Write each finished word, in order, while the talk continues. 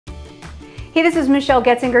Hey, this is Michelle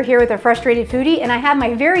Getzinger here with A Frustrated Foodie, and I have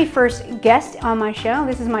my very first guest on my show.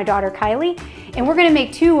 This is my daughter Kylie, and we're gonna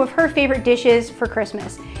make two of her favorite dishes for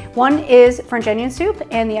Christmas. One is French onion soup,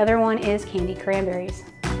 and the other one is candied cranberries.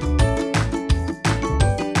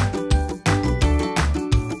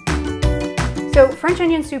 So French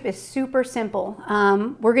onion soup is super simple.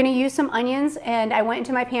 We're gonna use some onions, and I went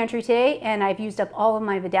into my pantry today and I've used up all of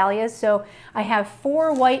my Vidalias. So I have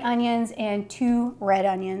 4 white onions and 2 red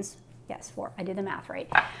onions. Yes, 4, I did the math right.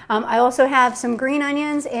 I also have some green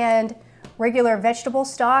onions and regular vegetable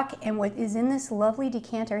stock, and what is in this lovely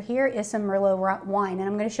decanter here is some Merlot wine, and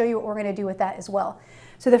I'm gonna show you what we're gonna do with that as well.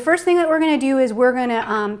 So the first thing that we're gonna do is we're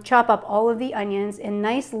gonna chop up all of the onions in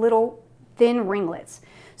nice little thin ringlets.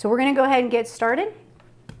 So we're gonna go ahead and get started.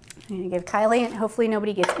 I'm gonna give Kylie, and hopefully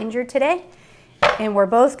nobody gets injured today, and we're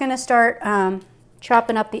both gonna start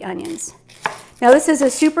chopping up the onions. Now this is a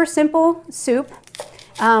super simple soup.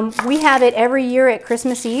 We have it every year at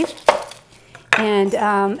Christmas Eve, and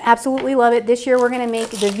absolutely love it. This year we're going to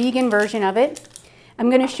make the vegan version of it.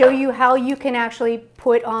 I'm going to show you how you can actually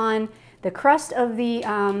put on the crust of the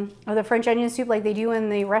French onion soup like they do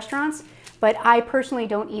in the restaurants, but I personally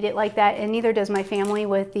don't eat it like that, and neither does my family,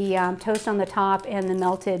 with the toast on the top and the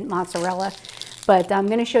melted mozzarella. But I'm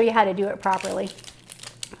going to show you how to do it properly.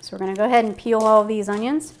 So we're going to go ahead and peel all of these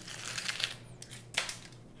onions.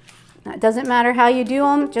 Now, it doesn't matter how you do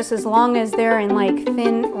them, just as long as they're in like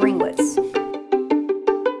thin ringlets.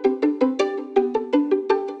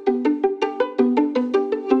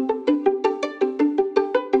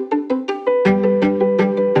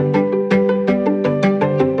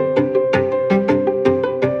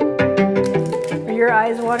 Are your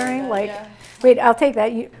eyes watering? Like, yeah. Wait, I'll take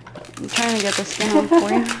that. I'm trying to get the skin on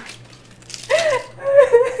for you.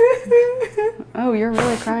 Oh, you're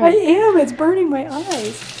really crying. I am. It's burning my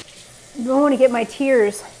eyes. You don't want to get my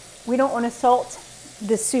tears. We don't want to salt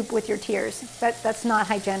the soup with your tears. That's not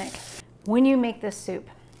hygienic. When you make this soup,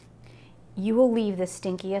 you will leave the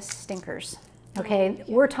stinkiest stinkers. Okay,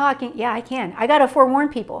 we're talking, yeah, I can. I gotta forewarn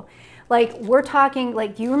people. Like, we're talking,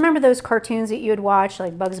 like, do you remember those cartoons that you would watch,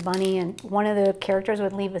 like Bugs Bunny, and one of the characters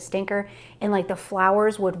would leave a stinker and like the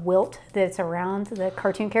flowers would wilt that's around the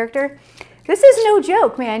cartoon character? This is no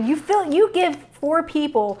joke, man. You give 4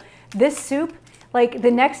 people this soup, like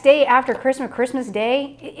the next day after Christmas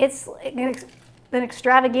Day, it's an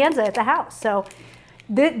extravaganza at the house. So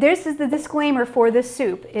this is the disclaimer for this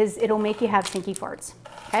soup, is it'll make you have stinky farts,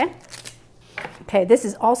 okay? Okay, this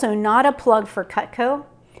is also not a plug for Cutco,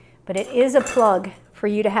 but it is a plug for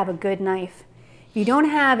you to have a good knife. If you don't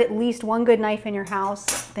have at least one good knife in your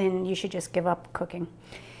house, then you should just give up cooking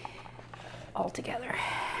altogether.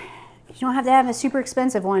 You don't have to have a super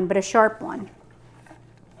expensive one, but a sharp one.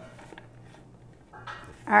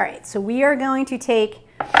 All right, so we are going to take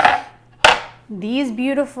these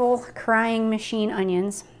beautiful crying machine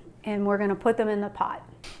onions and we're going to put them in the pot.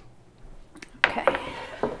 Okay,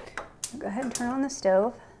 go ahead and turn on the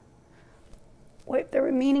stove. Wipe the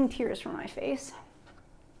remaining tears from my face.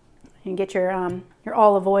 And get your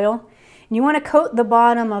olive oil. And you want to coat the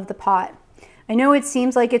bottom of the pot. I know it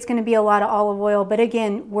seems like it's going to be a lot of olive oil, but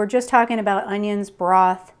again, we're just talking about onions,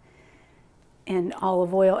 broth, and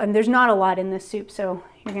olive oil, and there's not a lot in this soup, so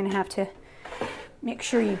you're going to have to make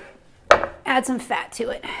sure you add some fat to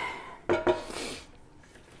it.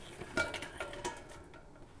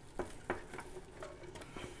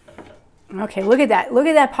 Okay, look at that. Look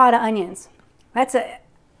at that pot of onions. That's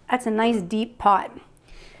a nice deep pot.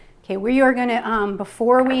 Okay, we are going to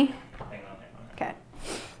before we Hang on. Okay.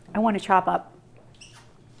 I want to chop up.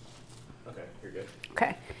 Okay, you're good.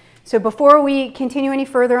 Okay. So before we continue any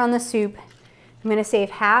further on the soup, I'm going to save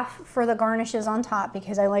half for the garnishes on top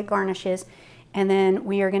because I like garnishes. And then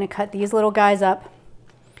we are going to cut these little guys up.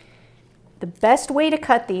 The best way to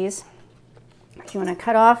cut these, if you want to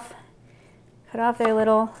cut off their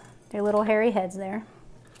little hairy heads there.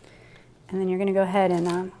 And then you're going to go ahead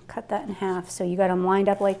and cut that in half. So you got them lined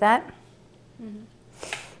up like that. Mm-hmm.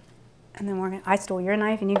 And then I stole your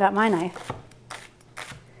knife and you got my knife.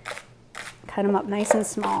 Cut them up nice and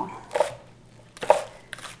small.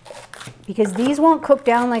 Because these won't cook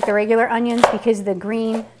down like the regular onions, because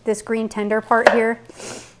this green tender part here,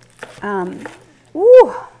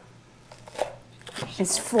 ooh,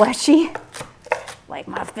 is fleshy like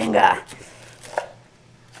my finger.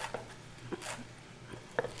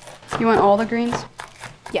 You want all the greens?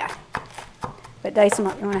 Yeah, but dice them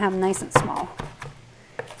up. You want to have them nice and small.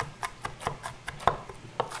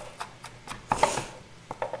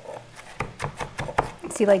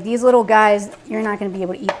 See, like these little guys, you're not going to be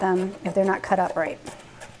able to eat them if they're not cut up right.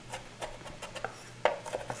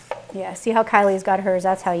 Yeah, see how Kylie's got hers?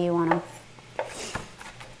 That's how you want them.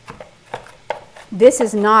 this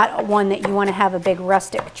is not one that you want to have a big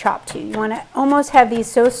rustic chop to. You want to almost have these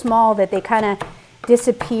so small that they kind of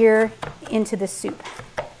disappear into the soup.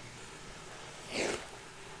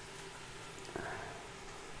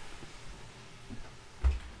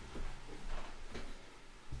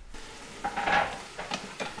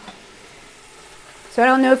 So I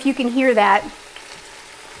don't know if you can hear that,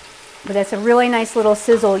 but that's a really nice little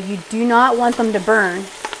sizzle. You do not want them to burn.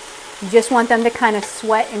 You just want them to kind of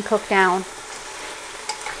sweat and cook down.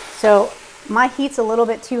 So my heat's a little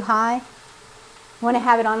bit too high. I want to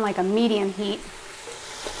have it on like a medium heat.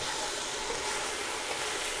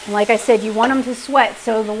 And like I said, you want them to sweat.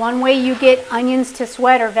 So the one way you get onions to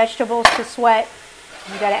sweat or vegetables to sweat,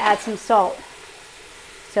 you got to add some salt.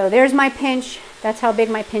 So there's my pinch. That's how big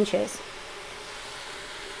my pinch is.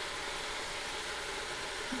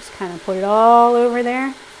 Just kind of put it all over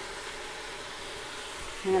there.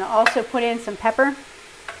 I'm going to also put in some pepper.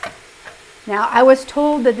 Now, I was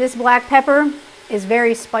told that this black pepper is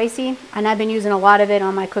very spicy, and I've been using a lot of it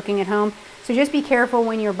on my cooking at home. So just be careful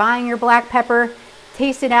when you're buying your black pepper.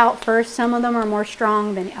 Taste it out first. Some of them are more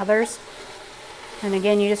strong than others. And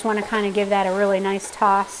again, you just want to kind of give that a really nice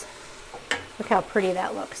toss. Look how pretty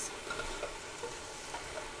that looks.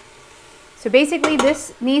 So basically,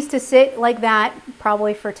 this needs to sit like that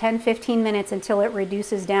probably for 10-15 minutes until it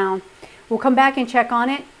reduces down. We'll come back and check on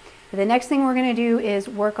it. But the next thing we're going to do is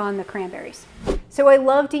work on the cranberries. So I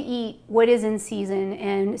love to eat what is in season,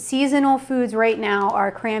 and seasonal foods right now are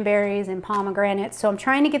cranberries and pomegranates. So I'm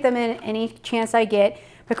trying to get them in any chance I get.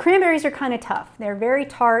 But cranberries are kind of tough. They're very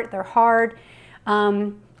tart, they're hard.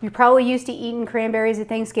 You're probably used to eating cranberries at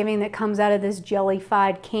Thanksgiving that comes out of this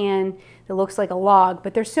jellified can that looks like a log.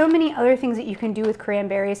 But there's so many other things that you can do with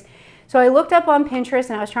cranberries. So I looked up on Pinterest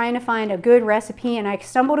and I was trying to find a good recipe, and I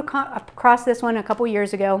stumbled across this one a couple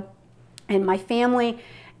years ago, and my family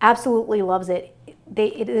absolutely loves it.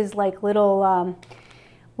 It is like little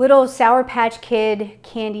Sour Patch Kid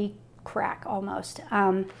candy crack almost.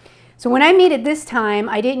 So when I made it this time,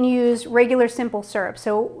 I didn't use regular simple syrup.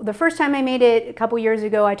 So the first time I made it a couple years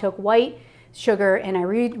ago, I took white sugar and I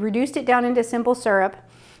reduced it down into simple syrup.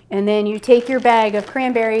 And then you take your bag of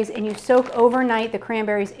cranberries and you soak overnight the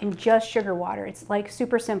cranberries in just sugar water. It's like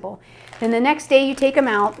super simple. Then the next day you take them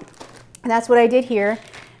out, and that's what I did here.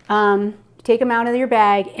 Take them out of your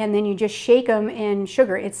bag and then you just shake them in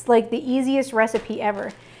sugar. It's like the easiest recipe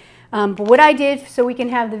ever. But what I did, so we can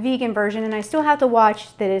have the vegan version, and I still have to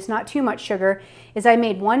watch that it's not too much sugar, is I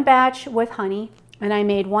made one batch with honey and I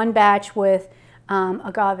made one batch with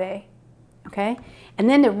agave. Okay, and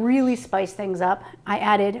then to really spice things up, I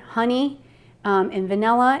added honey and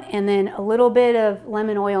vanilla, and then a little bit of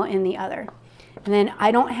lemon oil in the other. And then I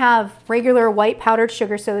don't have regular white powdered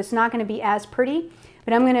sugar, so it's not going to be as pretty,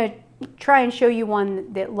 but I'm going to try and show you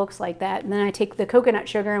one that looks like that. And then I take the coconut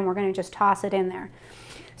sugar and we're going to just toss it in there.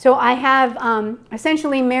 So I have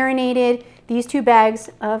essentially marinated these 2 bags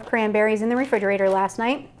of cranberries in the refrigerator last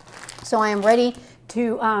night. So I am ready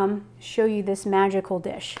to show you this magical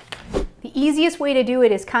dish. The easiest way to do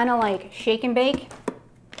it is kind of like shake and bake.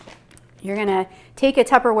 You're going to take a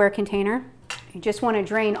Tupperware container. You just want to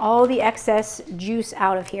drain all the excess juice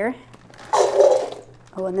out of here.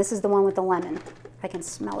 Oh, and this is the one with the lemon. I can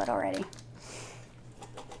smell it already.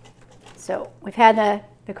 So we've had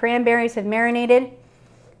the cranberries have marinated.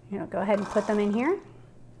 Go ahead and put them in here.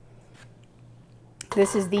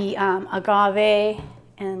 This is the agave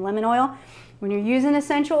and lemon oil. When you're using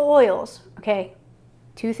essential oils, okay,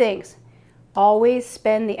 2 things. Always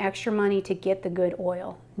spend the extra money to get the good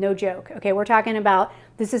oil. No joke. Okay, we're talking about,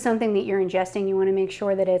 this is something that you're ingesting. You want to make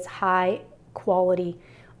sure that it's high quality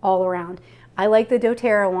all around. I like the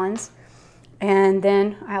doTERRA ones. And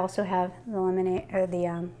then I also have the lemonade, or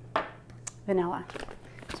the vanilla.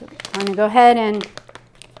 So I'm going to go ahead and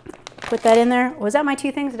put that in there. Was that my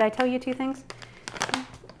 2 things? Did I tell you 2 things?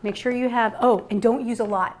 Make sure you have, oh, and don't use a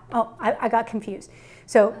lot. Oh, I got confused.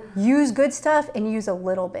 So use good stuff and use a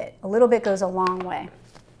little bit. A little bit goes a long way.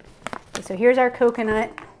 Okay, so here's our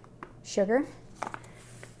coconut sugar.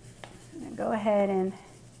 Go ahead and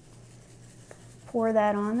pour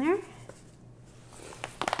that on there.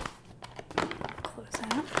 Close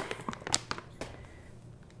that up.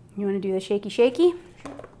 You want to do the shaky shaky?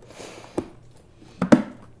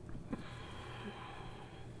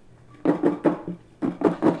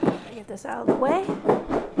 Get this out of the way.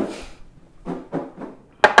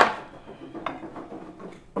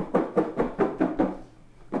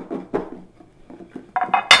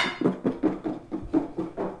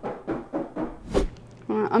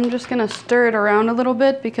 I'm just gonna stir it around a little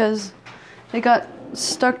bit because it got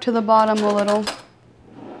stuck to the bottom a little.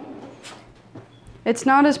 It's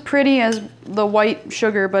not as pretty as the white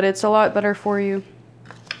sugar, but it's a lot better for you.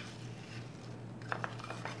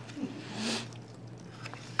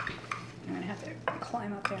 I'm gonna have to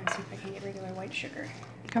climb up there and see if I can get regular white sugar.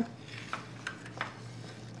 Okay.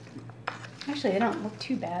 Actually, they don't look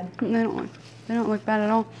too bad. They don't look bad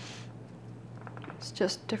at all. It's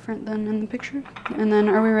just different than in the picture. And then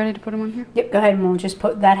are we ready to put them on here? Yep, go ahead and we'll just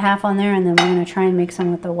put that half on there and then we're gonna try and make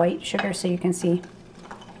some with the white sugar so you can see.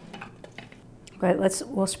 Go ahead,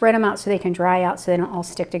 we'll spread them out so they can dry out so they don't all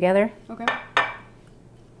stick together. Okay.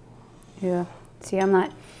 Yeah, see, I'm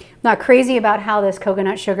not crazy about how this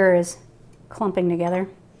coconut sugar is clumping together.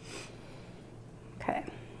 Okay,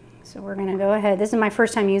 so we're gonna go ahead. This is my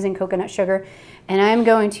first time using coconut sugar, and I'm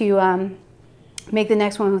going to make the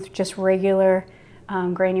next one with just regular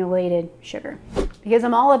granulated sugar. Because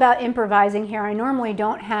I'm all about improvising here, I normally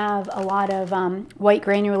don't have a lot of white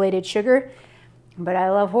granulated sugar, but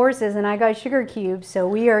I love horses and I got sugar cubes, so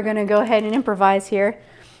we are gonna go ahead and improvise here.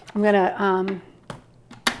 I'm gonna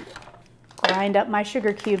grind up my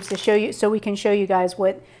sugar cubes to show you, so we can show you guys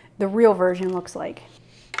what the real version looks like.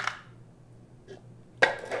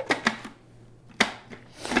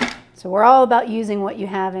 So we're all about using what you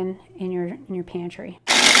have in your pantry.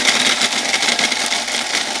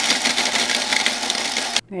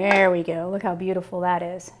 There we go. Look how beautiful that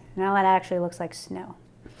is. Now that actually looks like snow.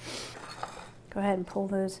 Go ahead and pour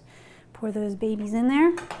those babies in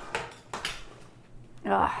there.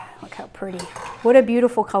 Ah, look how pretty. What a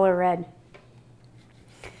beautiful color red.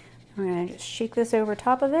 I'm gonna just shake this over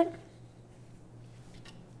top of it.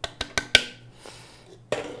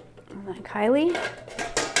 And then Kylie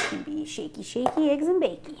can be shaky, shaky, eggs and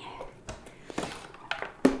bakey.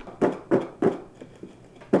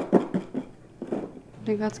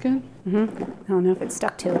 Think that's good? Mm-hmm. I don't know if it's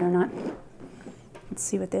stuck to it or not. Let's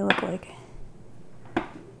see what they look like.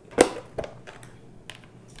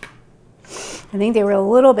 I think they were a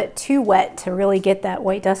little bit too wet to really get that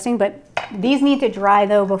white dusting, but these need to dry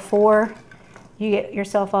though before you get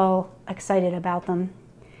yourself all excited about them.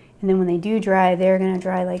 And then when they do dry, they're gonna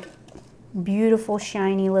dry like beautiful,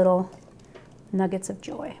 shiny little nuggets of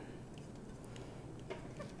joy.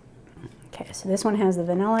 Okay, so this one has the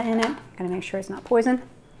vanilla in it. Gotta make sure it's not poison.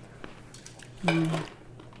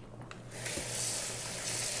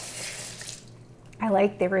 I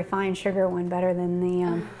like the refined sugar one better than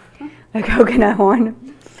the coconut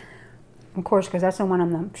one. Of course, because that's the one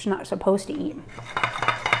I'm not supposed to eat.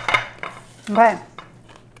 Okay.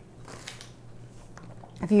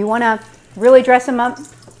 If you want to really dress them up,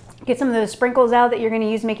 get some of those sprinkles out that you're going to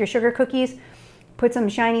use to make your sugar cookies. Put some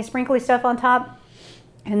shiny, sprinkly stuff on top.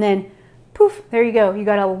 And then, poof, there you go. You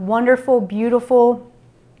got a wonderful, beautiful,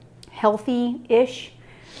 healthy-ish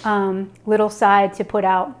little side to put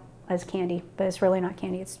out as candy. But it's really not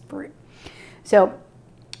candy, it's fruit. So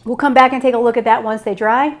we'll come back and take a look at that once they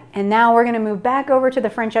dry. And now we're going to move back over to the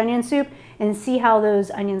French onion soup and see how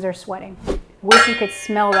those onions are sweating. Wish you could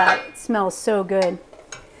smell that. It smells so good.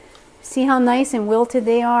 See how nice and wilted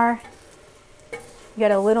they are? You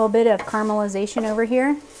got a little bit of caramelization over here.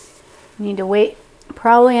 You need to wait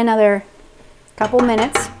probably another couple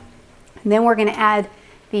minutes. And then we're going to add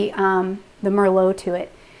the Merlot to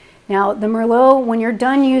it. Now the Merlot, when you're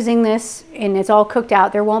done using this and it's all cooked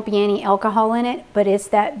out, there won't be any alcohol in it, but it's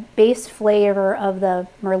that base flavor of the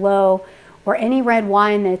Merlot or any red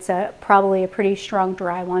wine that's probably a pretty strong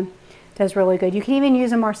dry one. Does really good. You can even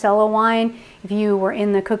use a Marcello wine if you were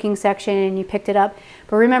in the cooking section and you picked it up.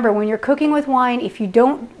 But remember, when you're cooking with wine, if you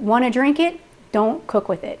don't want to drink it, don't cook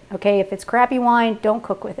with it. Okay, if it's crappy wine, don't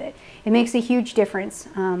cook with it. It makes a huge difference.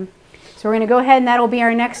 So we're going to go ahead and that'll be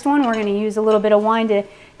our next one. We're going to use a little bit of wine to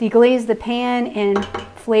deglaze the pan and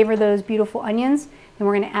flavor those beautiful onions. Then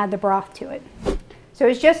we're going to add the broth to it. So I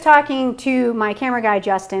was just talking to my camera guy,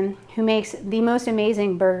 Justin, who makes the most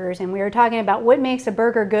amazing burgers. And we were talking about what makes a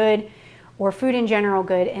burger good or food in general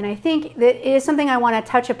good. And I think that it is something I want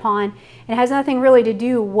to touch upon. It has nothing really to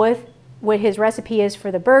do with what his recipe is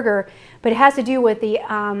for the burger, but it has to do with the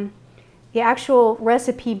actual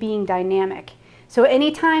recipe being dynamic. So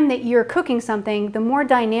anytime that you're cooking something, the more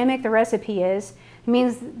dynamic the recipe is, it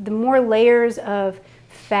means the more layers of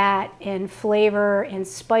fat and flavor and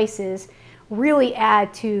spices really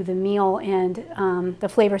add to the meal and the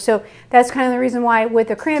flavor. So that's kind of the reason why with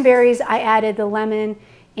the cranberries, I added the lemon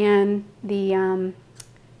and the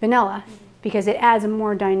vanilla, because it adds a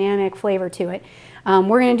more dynamic flavor to it.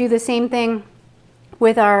 We're going to do the same thing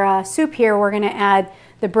with our soup here. We're going to add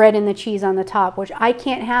the bread and the cheese on the top, which I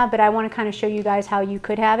can't have, but I want to kind of show you guys how you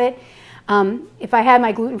could have it. If I had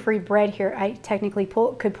my gluten-free bread here, I technically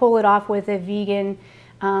could pull it off with a vegan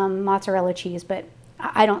mozzarella cheese, but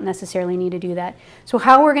I don't necessarily need to do that. So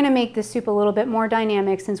how we're going to make this soup a little bit more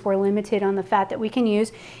dynamic, since we're limited on the fat that we can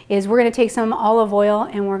use, is we're going to take some olive oil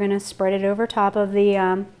and we're going to spread it over top of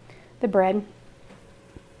the bread.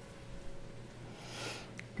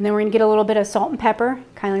 And then we're going to get a little bit of salt and pepper.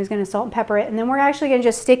 Kylie's going to salt and pepper it. And then we're actually going to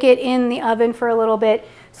just stick it in the oven for a little bit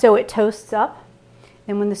so it toasts up.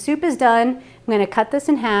 And when the soup is done, I'm going to cut this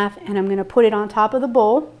in half and I'm going to put it on top of the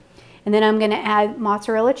bowl. And then I'm going to add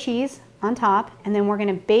mozzarella cheese on top. And then we're going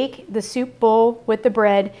to bake the soup bowl with the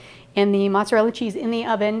bread and the mozzarella cheese in the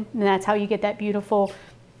oven. And that's how you get that beautiful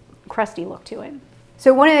crusty look to it.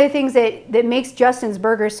 So one of the things that makes Justin's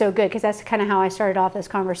burgers so good, because that's kind of how I started off this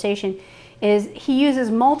conversation, is he uses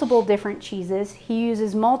multiple different cheeses. He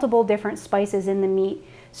uses multiple different spices in the meat.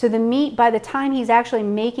 So the meat, by the time he's actually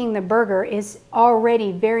making the burger, is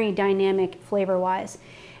already very dynamic flavor-wise.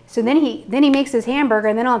 So then he makes his hamburger,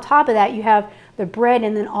 and then on top of that you have the bread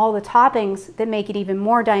and then all the toppings that make it even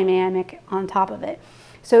more dynamic on top of it.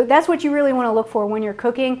 So that's what you really want to look for when you're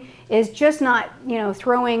cooking, is just not, you know,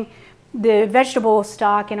 throwing the vegetable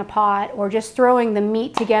stock in a pot or just throwing the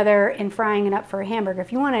meat together and frying it up for a hamburger.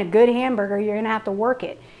 If you want a good hamburger, you're going to have to work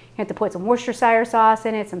it. You have to put some Worcestershire sauce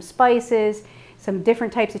in it, some spices, some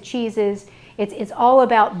different types of cheeses. It's all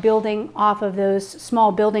about building off of those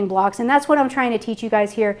small building blocks, and that's what I'm trying to teach you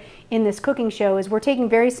guys here in this cooking show. Is we're taking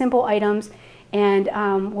very simple items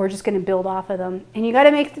and we're just going to build off of them. And you got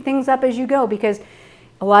to make things up as you go, because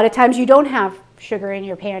a lot of times you don't have sugar in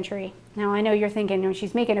your pantry. Now I know you're thinking, when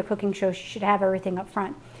she's making a cooking show, she should have everything up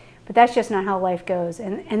front, but that's just not how life goes.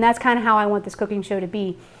 And that's kind of how I want this cooking show to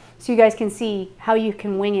be, so you guys can see how you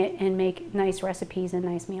can wing it and make nice recipes and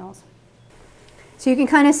nice meals. So you can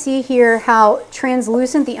kind of see here how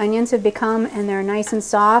translucent the onions have become, and they're nice and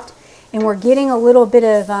soft. And we're getting a little bit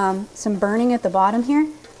of some burning at the bottom here,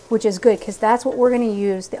 which is good, because that's what we're going to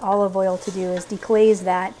use the olive oil to do, is deglaze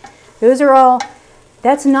that. Those are all,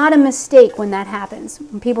 that's not a mistake when that happens.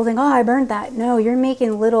 When people think, oh, I burned that. No, you're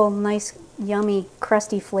making little nice, yummy,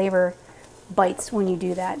 crusty flavor bites when you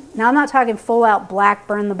do that. Now I'm not talking full out black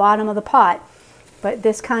burn the bottom of the pot, but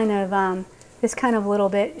this kind of little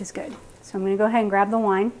bit is good. So I'm going to go ahead and grab the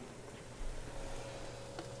wine.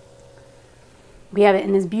 We have it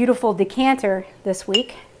in this beautiful decanter this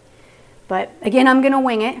week, but again, I'm going to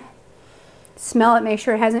wing it. Smell it, make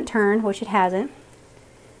sure it hasn't turned, which it hasn't.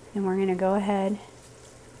 And we're going to go ahead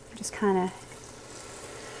and just kind of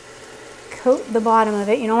coat the bottom of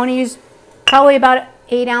it. You don't want to use, probably about an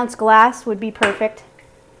 8-ounce glass would be perfect.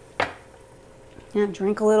 You know,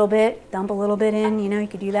 drink a little bit, dump a little bit in, you know, you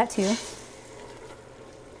could do that too.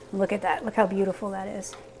 Look at that. Look how beautiful that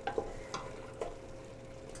is.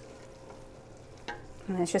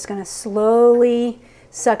 And it's just going to slowly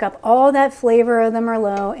suck up all that flavor of the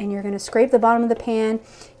Merlot, and you're going to scrape the bottom of the pan.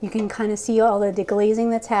 You can kind of see all the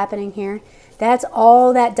deglazing that's happening here. That's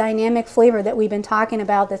all that dynamic flavor that we've been talking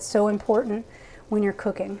about that's so important when you're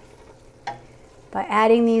cooking. By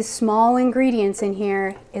adding these small ingredients in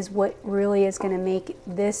here is what really is going to make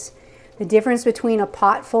this the difference between a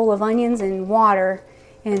pot full of onions and water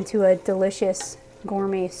into a delicious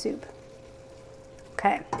gourmet soup.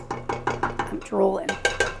 Okay, I'm drooling.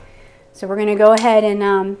 So we're going to go ahead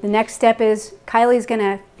and the next step is Kylie's going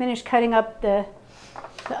to finish cutting up the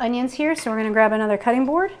onions here. So we're going to grab another cutting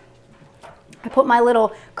board. I put my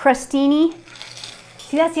little crostini.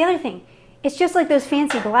 See, that's the other thing. It's just like those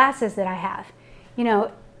fancy glasses that I have. You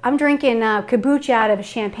know, I'm drinking kombucha out of a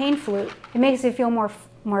champagne flute. It makes it feel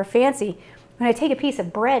more fancy. When I take a piece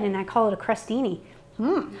of bread and I call it a crostini,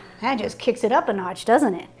 that just kicks it up a notch,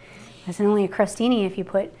 doesn't it? It's only a crostini if you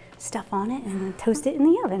put stuff on it and then toast it in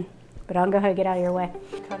the oven. But I'll go ahead and get out of your way.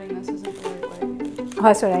 Cutting this isn't the right way. Oh,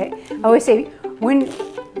 that's what I always say.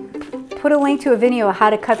 Put a link to a video of how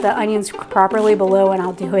to cut the onions properly below, and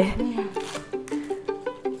I'll do it.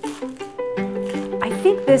 I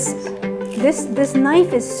think this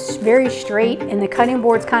knife is very straight, and the cutting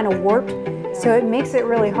board's kind of warped, so it makes it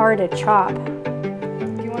really hard to chop.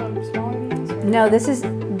 Do you want them smaller than this? No,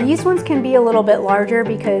 these ones can be a little bit larger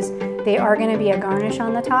because they are going to be a garnish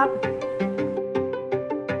on the top.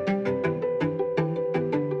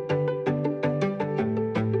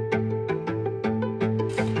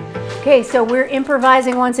 Okay, so we're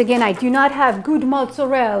improvising once again. I do not have good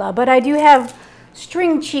mozzarella, but I do have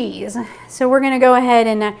string cheese. So we're going to go ahead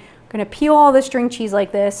and we're going to peel all the string cheese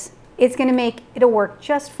like this. It'll work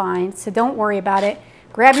just fine, so don't worry about it.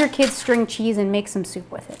 Grab your kids' string cheese and make some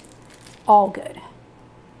soup with it. All good.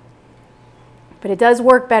 But it does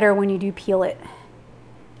work better when you do peel it.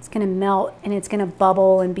 It's going to melt and it's going to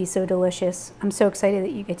bubble and be so delicious. I'm so excited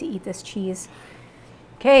that you get to eat this cheese.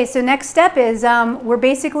 Okay, so next step is we're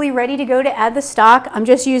basically ready to go to add the stock. I'm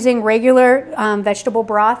just using regular vegetable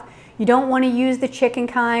broth. You don't want to use the chicken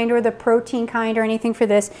kind or the protein kind or anything for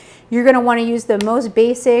this. You're going to want to use the most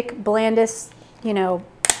basic, blandest, you know,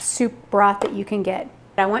 soup broth that you can get.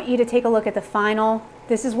 I want you to take a look at the final.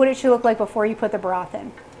 This is what it should look like before you put the broth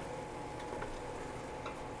in.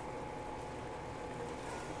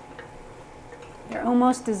 They're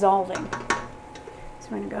almost dissolving. So I'm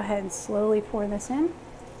going to go ahead and slowly pour this in.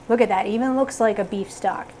 Look at that, even looks like a beef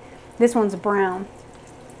stock. This one's brown.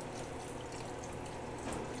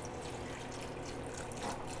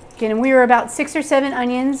 Again, we were about 6 or 7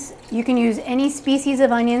 onions. You can use any species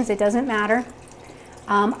of onions, it doesn't matter.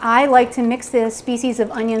 I like to mix the species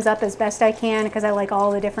of onions up as best I can because I like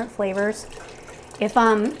all the different flavors. If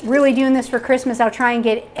I'm really doing this for Christmas, I'll try and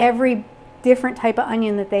get every different type of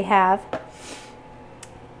onion that they have.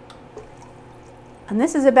 And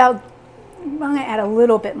this is about, I'm going to add a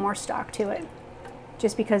little bit more stock to it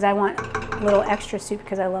just because I want a little extra soup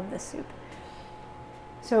because I love this soup.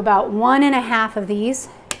 So about 1.5 of these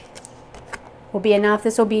will be enough.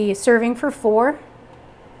 This will be serving for 4.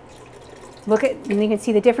 Look at, and you can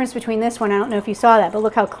see the difference between this one. I don't know if you saw that, but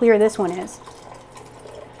look how clear this one is.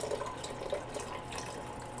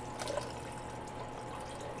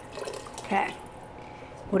 Okay.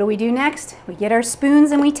 What do we do next? We get our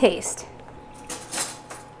spoons and we taste.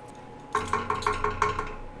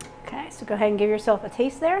 Okay, so go ahead and give yourself a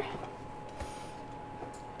taste there.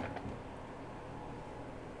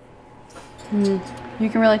 You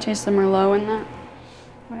can really taste the Merlot in that.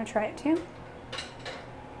 I'm going to try it too.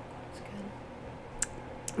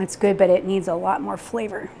 It's good, but it needs a lot more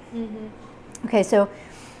flavor. Okay, so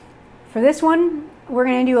for this one, we're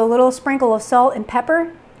going to do a little sprinkle of salt and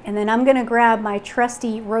pepper, and then I'm going to grab my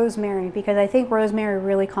trusty rosemary because I think rosemary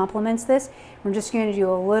really complements this. We're just going to do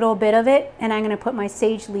a little bit of it, and I'm going to put my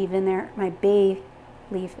sage leaf in there, my bay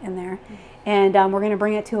leaf in there, and we're going to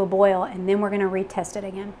bring it to a boil, and then we're going to retest it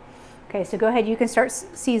again. Okay, so go ahead, you can start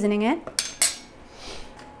seasoning it.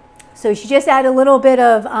 So she just add a little bit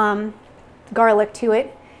of garlic to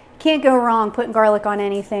it. Can't go wrong putting garlic on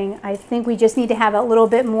anything. I think we just need to have a little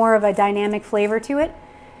bit more of a dynamic flavor to it.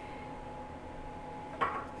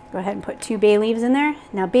 Go ahead and put 2 bay leaves in there.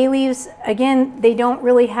 Now bay leaves, again, they don't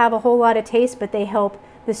really have a whole lot of taste, but they help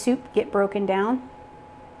the soup get broken down.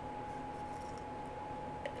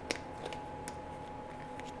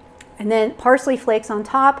 And then parsley flakes on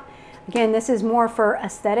top. Again, this is more for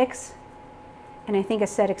aesthetics, and I think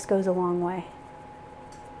aesthetics goes a long way.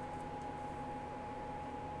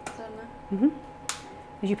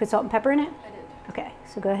 Did you put salt and pepper in it? I did. Okay,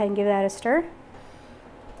 so go ahead and give that a stir.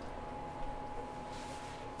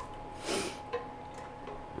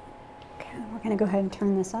 Okay, we're going to go ahead and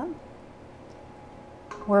turn this up.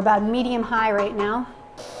 We're about medium-high right now.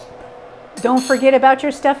 Don't forget about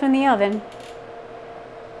your stuff in the oven,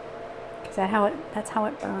 because that's how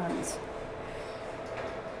it burns.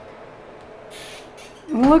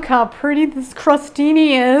 Look how pretty this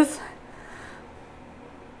crostini is.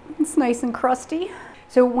 It's nice and crusty.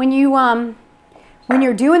 So when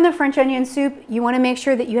you're doing the French onion soup, you want to make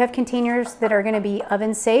sure that you have containers that are going to be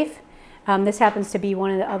oven safe. This happens to be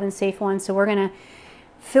one of the oven safe ones. So we're going to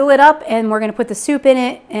fill it up and we're going to put the soup in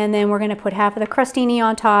it, and then we're going to put half of the crostini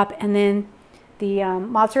on top, and then the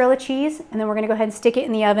mozzarella cheese, and then we're going to go ahead and stick it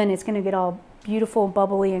in the oven. It's going to get all beautiful,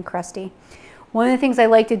 bubbly, and crusty. One of the things I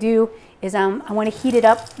like to do is I want to heat it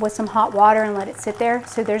up with some hot water and let it sit there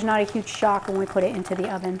so there's not a huge shock when we put it into the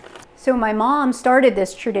oven. So my mom started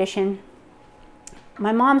this tradition.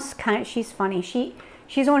 My mom's she's funny.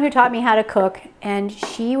 She's the one who taught me how to cook, and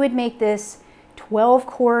she would make this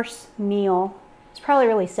 12-course meal. It's probably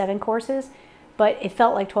really 7 courses, but it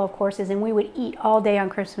felt like 12 courses, and we would eat all day on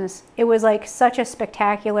Christmas. It was like such a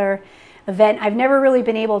spectacular event. I've never really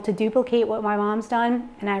been able to duplicate what my mom's done,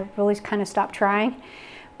 and I really kind of stopped trying.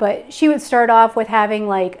 But she would start off with having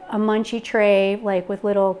like a munchie tray, like with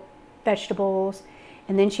little vegetables,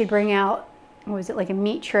 and then she'd bring out, what was it, like a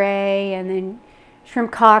meat tray, and then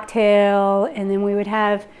shrimp cocktail, and then we would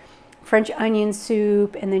have French onion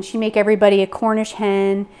soup, and then she'd make everybody a Cornish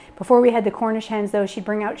hen. Before we had the Cornish hens though, she'd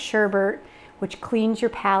bring out sherbet, which cleans your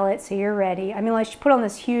palate so you're ready. I mean, like, she put on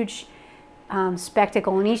this huge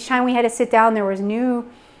spectacle, and each time we had to sit down there was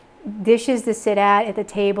new dishes to sit at the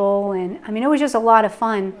table, and I mean, it was just a lot of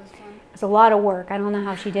fun. It was a lot of work. I don't know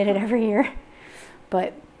how she did it every year,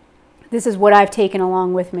 but this is what I've taken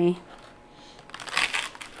along with me.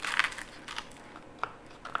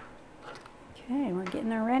 Okay, we're getting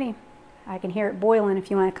there ready. I can hear it boiling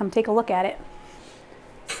if you want to come take a look at it.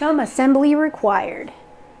 Some assembly required.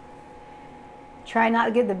 Try not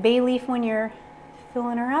to get the bay leaf when you're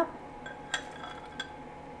filling her up.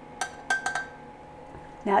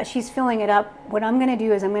 Now that she's filling it up, what I'm going to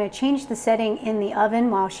do is I'm going to change the setting in the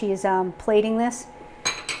oven while she's plating this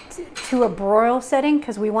to a broil setting,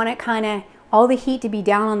 because we want it kind of all the heat to be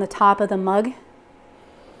down on the top of the mug.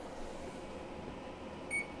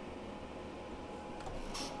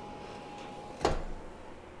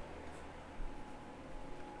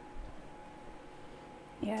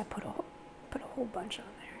 Yeah, put a whole bunch on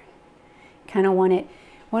there. Kind of want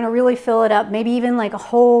to really fill it up, maybe even like a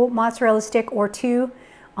whole mozzarella stick or two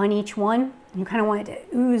on each one. You kind of want it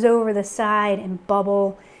to ooze over the side and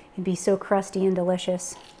bubble and be so crusty and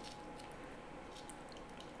delicious.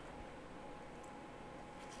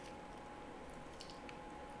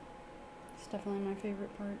 It's definitely my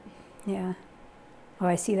favorite part. Yeah. Oh,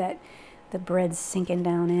 I see that the bread's sinking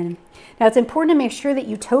down in. Now it's important to make sure that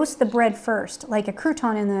you toast the bread first, like a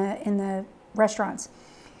crouton in the restaurants.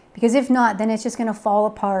 Because if not, then it's just going to fall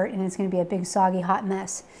apart and it's going to be a big soggy hot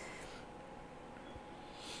mess.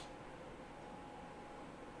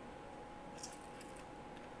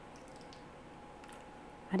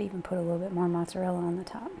 I'd even put a little bit more mozzarella on the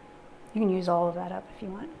top. You can use all of that up if you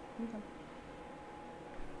want. Okay.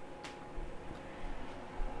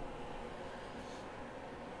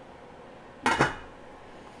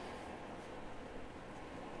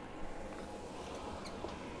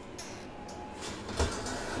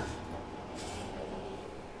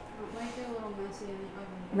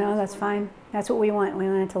 No, that's fine. That's what we want. We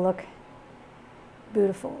want it to look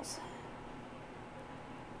beautiful.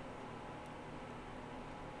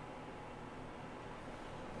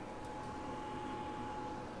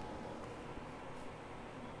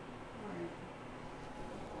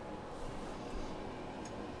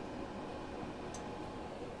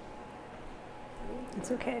 It's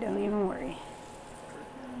okay, don't even worry.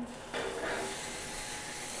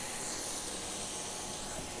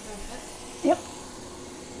 Yep,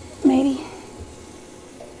 maybe.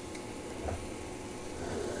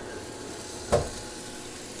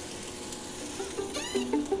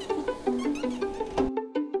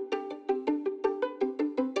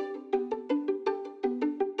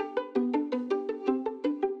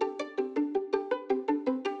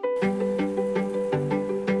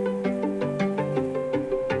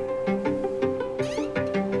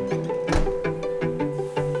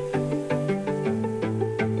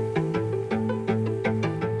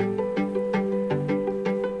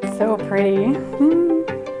 So pretty.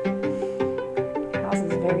 House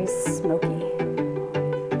is very smoky.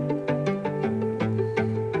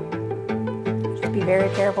 Just be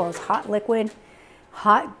very careful. It's hot liquid,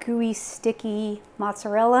 hot, gooey, sticky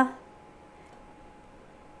mozzarella.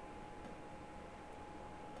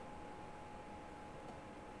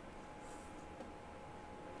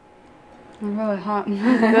 It's really hot. Good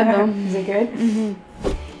though. Is it good? Mm-hmm.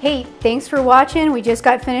 Hey, thanks for watching. We just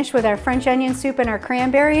got finished with our French onion soup and our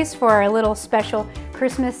cranberries for our little special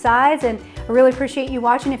Christmas sides, and I really appreciate you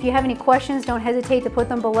watching. If you have any questions, don't hesitate to put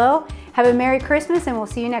them below. Have a Merry Christmas, and we'll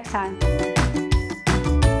see you next time.